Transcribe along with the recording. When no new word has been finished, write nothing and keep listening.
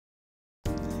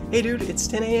Hey dude, it's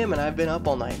 10 a.m. and I've been up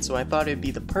all night, so I thought it'd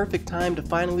be the perfect time to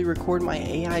finally record my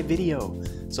AI video.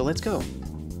 So let's go.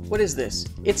 What is this?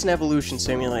 It's an evolution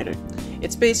simulator.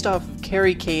 It's based off of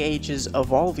Cary Huang's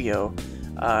Evolvio,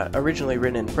 originally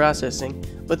written in processing,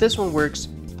 but this one works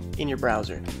in your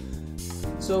browser.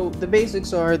 So the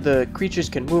basics are the creatures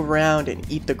can move around and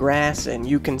eat the grass, and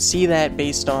you can see that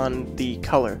based on the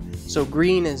color. So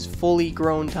green is fully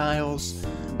grown tiles,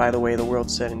 by the way the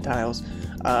world's set in tiles,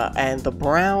 and the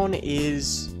brown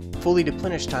is fully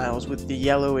deplenished tiles with the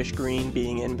yellowish green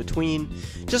being in between,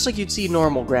 just like you'd see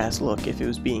normal grass look if it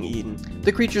was being eaten.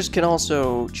 The creatures can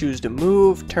also choose to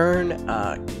move, turn,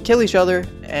 kill each other,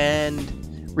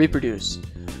 and reproduce.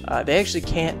 They actually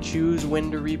can't choose when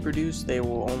to reproduce. They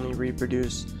will only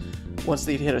reproduce once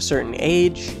they've hit a certain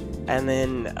age, and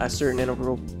then a certain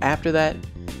interval after that.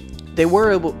 They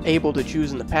were able to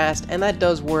choose in the past, and that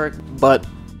does work, but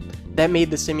that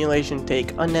made the simulation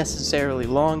take unnecessarily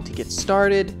long to get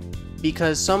started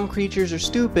because some creatures are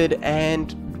stupid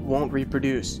and won't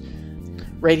reproduce.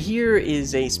 Right here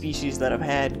is a species that I've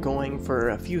had going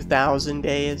for a few thousand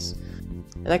days.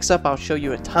 Next up, I'll show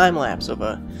you a time lapse of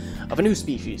a new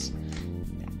species.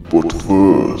 But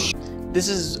first, This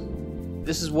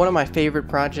is one of my favorite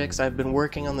projects. I've been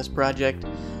working on this project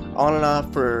on and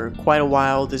off for quite a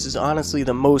while. This is honestly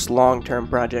the most long-term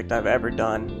project I've ever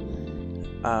done.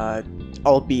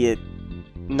 Albeit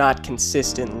not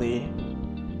consistently.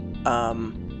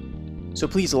 So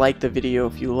please like the video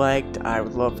if you liked. I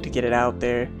would love to get it out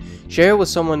there. Share it with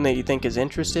someone that you think is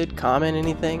interested. Comment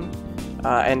anything.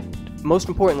 And most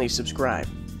importantly, subscribe.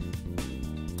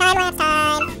 Time-lapse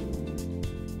time!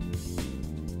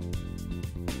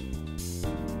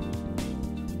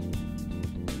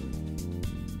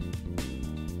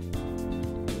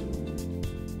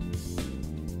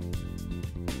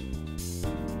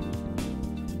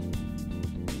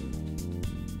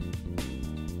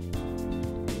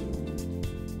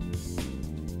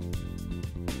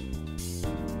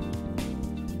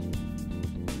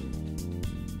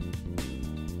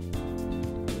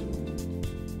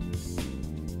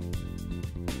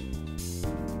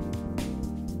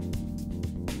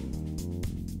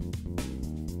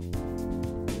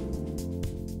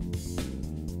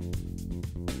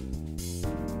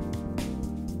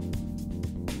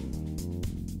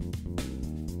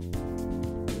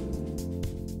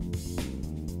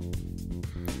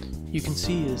 You can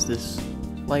see as this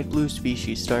light blue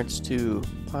species starts to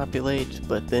populate,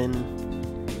 but then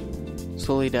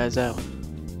slowly dies out.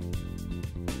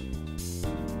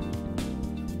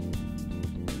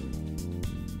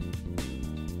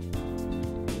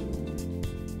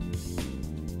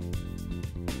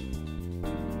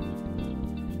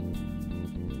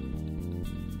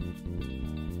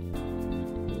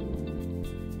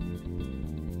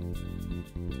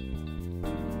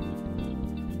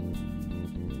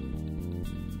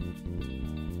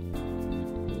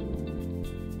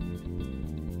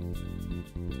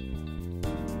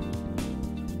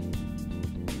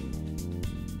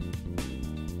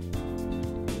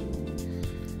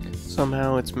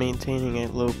 Somehow it's maintaining a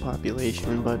low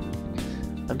population, but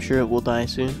I'm sure it will die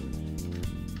soon.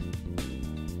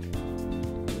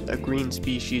 A green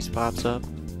species pops up.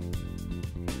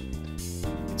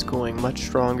 It's going much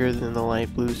stronger than the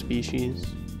light blue species.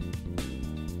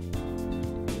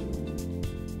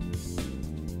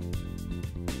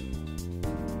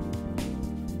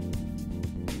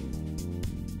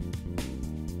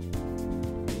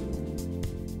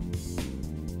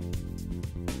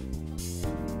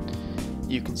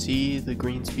 You can see the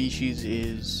green species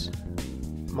is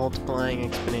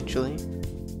multiplying exponentially.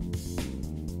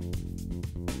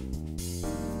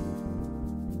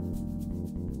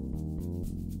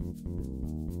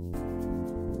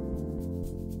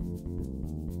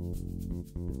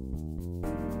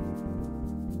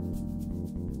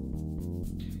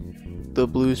 The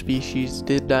blue species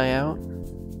did die out,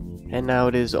 and now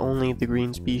it is only the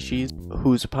green species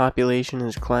whose population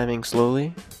is climbing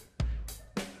slowly.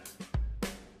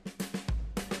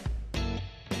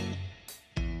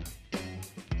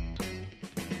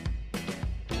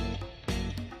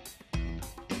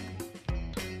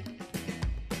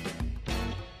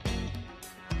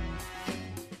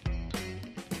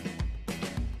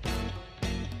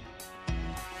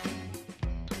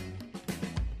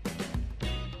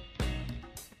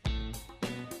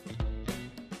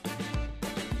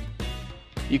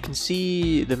 You can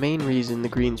see the main reason the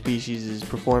green species is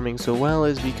performing so well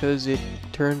is because it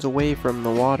turns away from the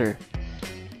water.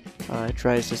 It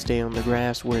tries to stay on the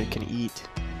grass where it can eat.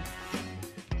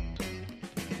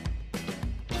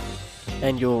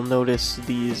 And you'll notice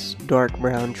these dark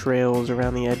brown trails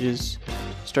around the edges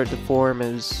start to form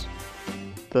as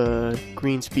the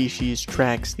green species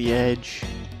tracks the edge,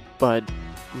 but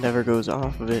never goes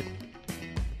off of it.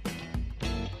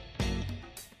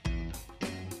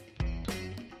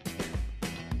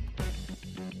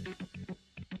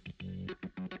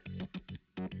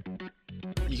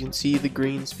 You can see the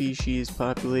green species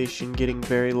population getting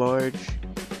very large,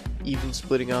 even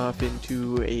splitting off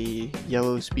into a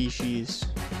yellow species,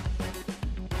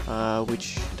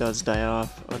 which does die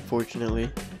off, unfortunately.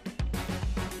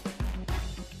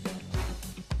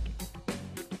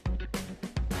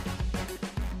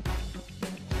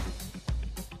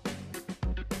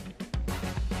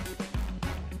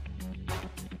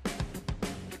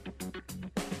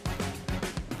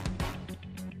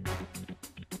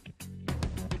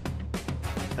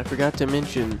 I forgot to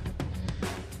mention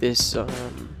this,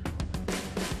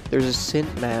 there's a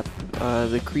scent map.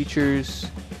 The creatures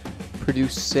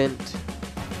produce scent.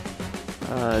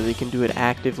 They can do it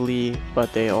actively,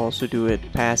 but they also do it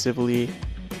passively,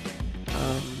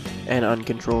 and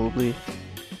uncontrollably.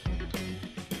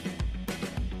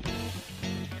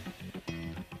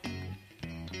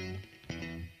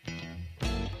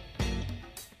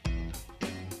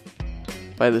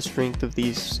 By the strength of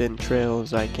these scent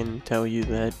trails, I can tell you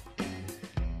that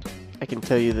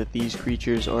these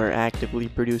creatures are actively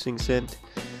producing scent.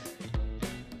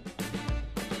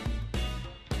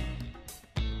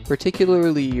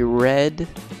 Particularly red.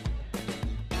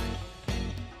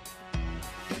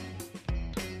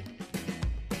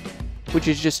 Which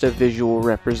is just a visual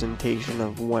representation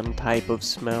of one type of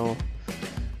smell.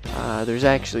 There's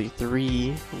actually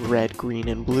 3, red, green,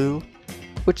 and blue,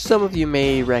 which some of you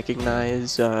may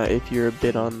recognize if you're a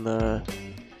bit on the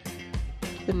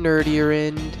nerdier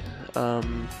end.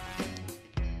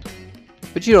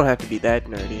 But you don't have to be that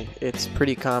nerdy. It's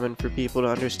pretty common for people to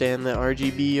understand that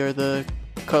RGB are the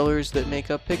colors that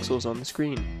make up pixels on the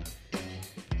screen.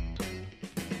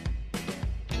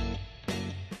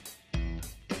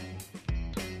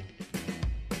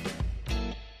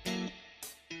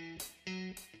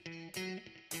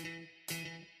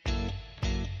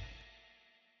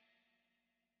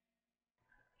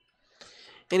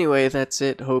 Anyway, that's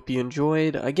it. Hope you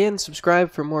enjoyed. Again,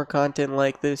 subscribe for more content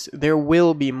like this. There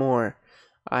will be more.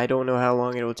 I don't know how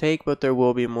long it will take, but there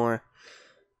will be more.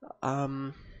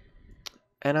 And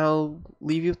I'll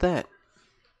leave you with that.